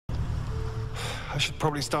I should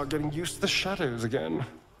probably start getting used to the shadows again.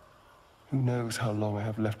 Who knows how long I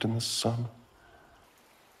have left in the sun?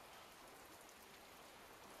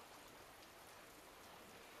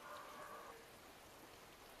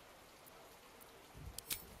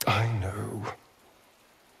 I know.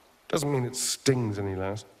 Doesn't mean it stings any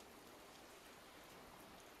less.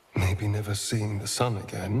 Maybe never seeing the sun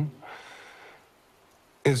again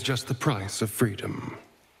is just the price of freedom.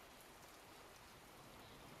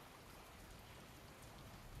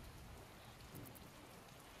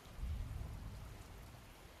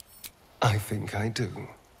 I think I do.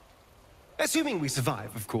 Assuming we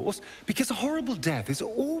survive, of course, because a horrible death is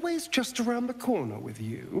always just around the corner with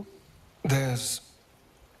you. There's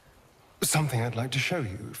something I'd like to show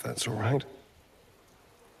you, if that's all right.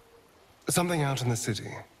 Something out in the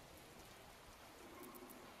city.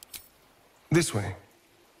 This way.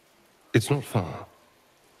 It's not far.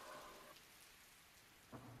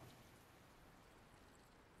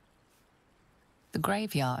 The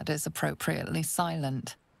graveyard is appropriately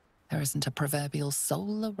silent. There isn't a proverbial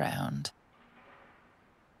soul around.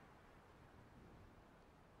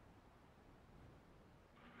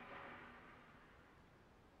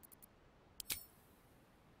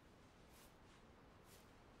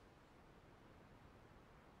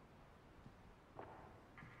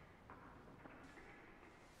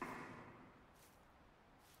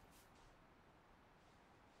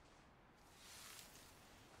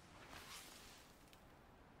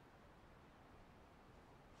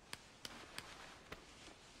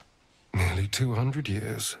 Nearly 200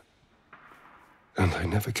 years. And I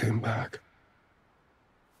never came back.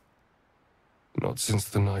 Not since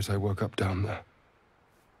the night I woke up down there.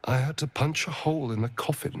 I had to punch a hole in the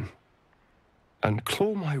coffin and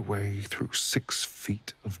claw my way through 6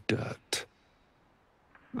 feet of dirt.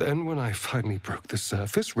 Then when I finally broke the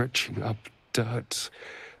surface, retching up dirt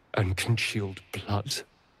and congealed blood,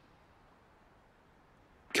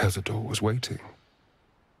 Cazador was waiting.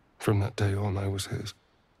 From that day on, I was his.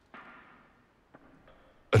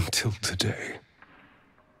 Until today.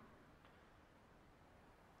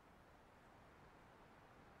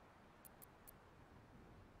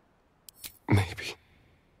 Maybe.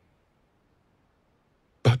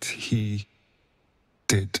 But he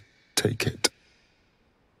did take it.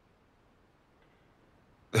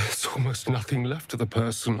 There's almost nothing left of the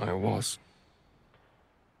person I was.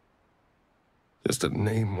 Just a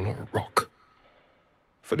name on a rock.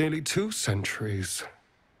 For nearly 2 centuries,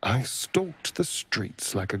 I stalked the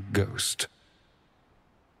streets like a ghost.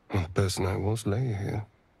 And the person I was lay here.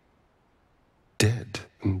 Dead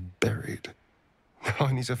and buried. Now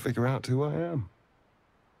I need to figure out who I am.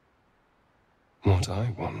 What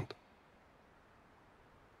I want.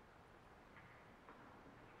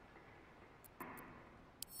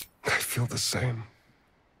 I feel the same.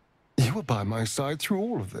 You were by my side through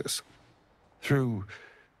all of this. Through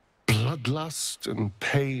bloodlust and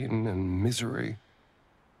pain and misery.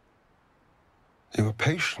 You were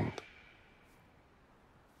patient.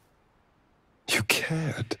 You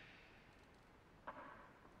cared.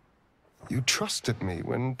 You trusted me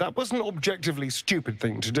when that was an objectively stupid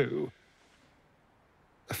thing to do.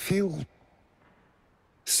 I feel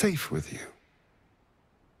safe with you.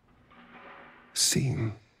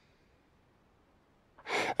 Seen.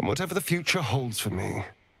 And whatever the future holds for me,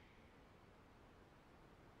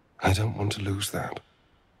 I don't want to lose that.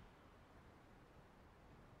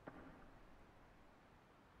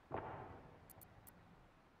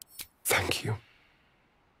 Thank you.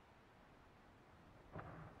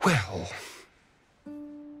 Well,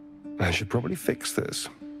 I should probably fix this.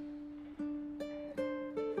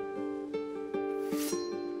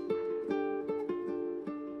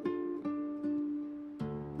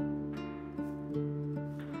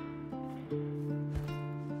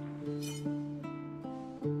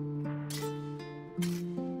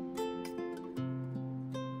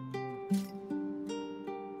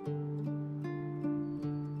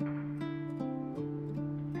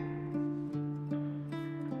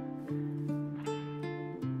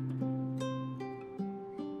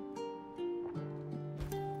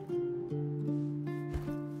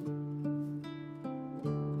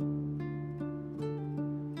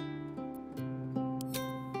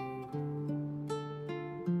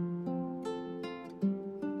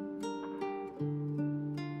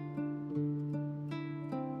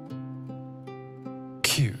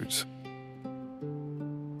 Cute.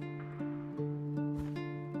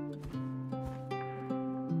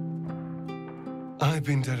 I've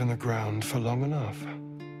been dead in the ground for long enough.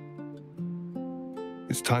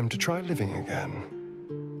 It's time to try living again.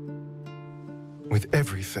 With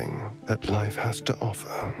everything that life has to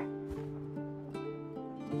offer.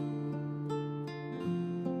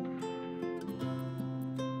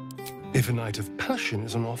 If a night of passion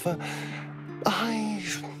is on offer, I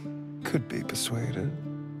could be persuaded.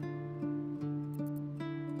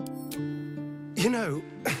 You know,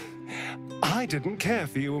 I didn't care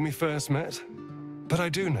for you when we first met, but I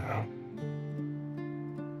do now.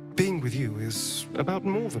 Being with you is about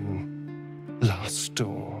more than lust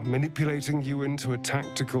or manipulating you into a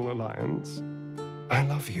tactical alliance. I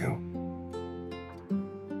love you.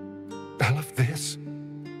 I love this.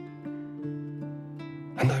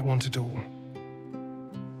 And I want it all.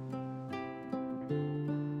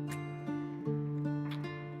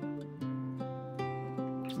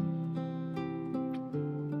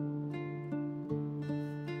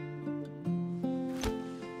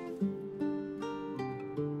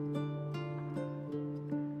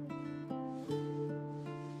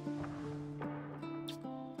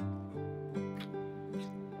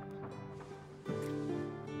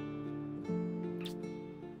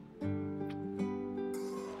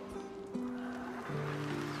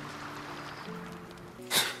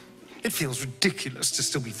 It feels ridiculous to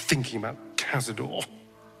still be thinking about Cazador.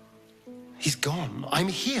 He's gone. I'm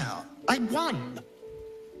here. I won.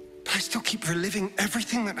 But I still keep reliving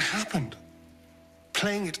everything that happened,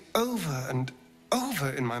 playing it over and over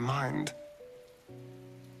in my mind.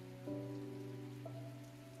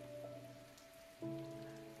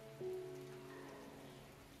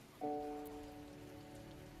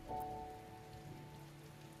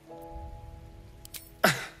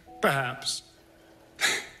 Perhaps.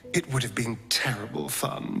 It would have been terrible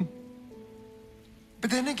fun.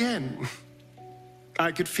 But then again,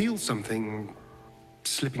 I could feel something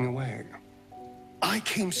slipping away. I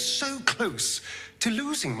came so close to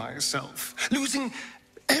losing myself, losing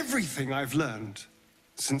everything I've learned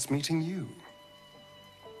since meeting you.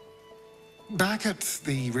 Back at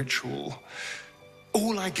the ritual,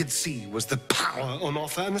 all I could see was the power on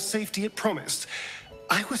offer and the safety it promised.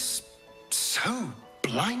 I was so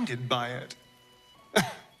blinded by it.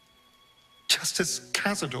 Just as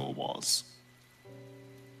Cazador was.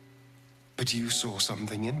 But you saw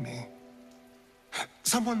something in me.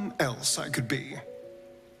 Someone else I could be.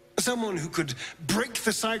 Someone who could break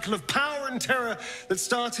the cycle of power and terror that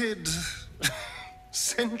started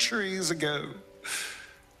centuries ago.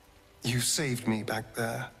 You saved me back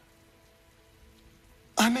there.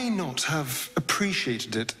 I may not have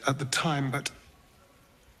appreciated it at the time, but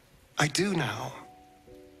I do now.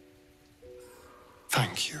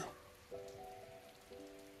 Thank you.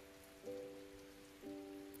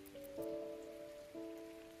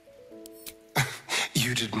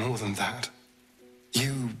 You did more than that.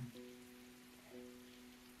 You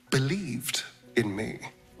believed in me.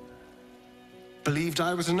 Believed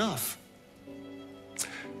I was enough.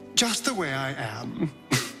 Just the way I am.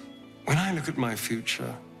 When I look at my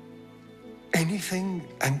future, anything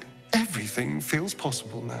and everything feels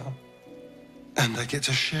possible now. And I get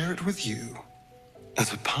to share it with you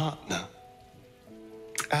as a partner.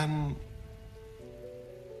 An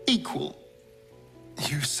equal.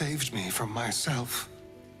 You saved me from myself.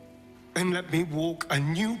 And let me walk a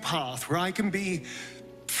new path where I can be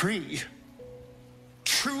free.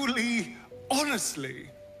 Truly, honestly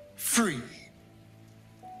free.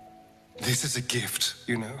 This is a gift,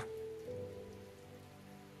 you know.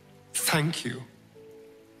 Thank you.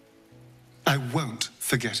 I won't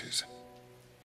forget it.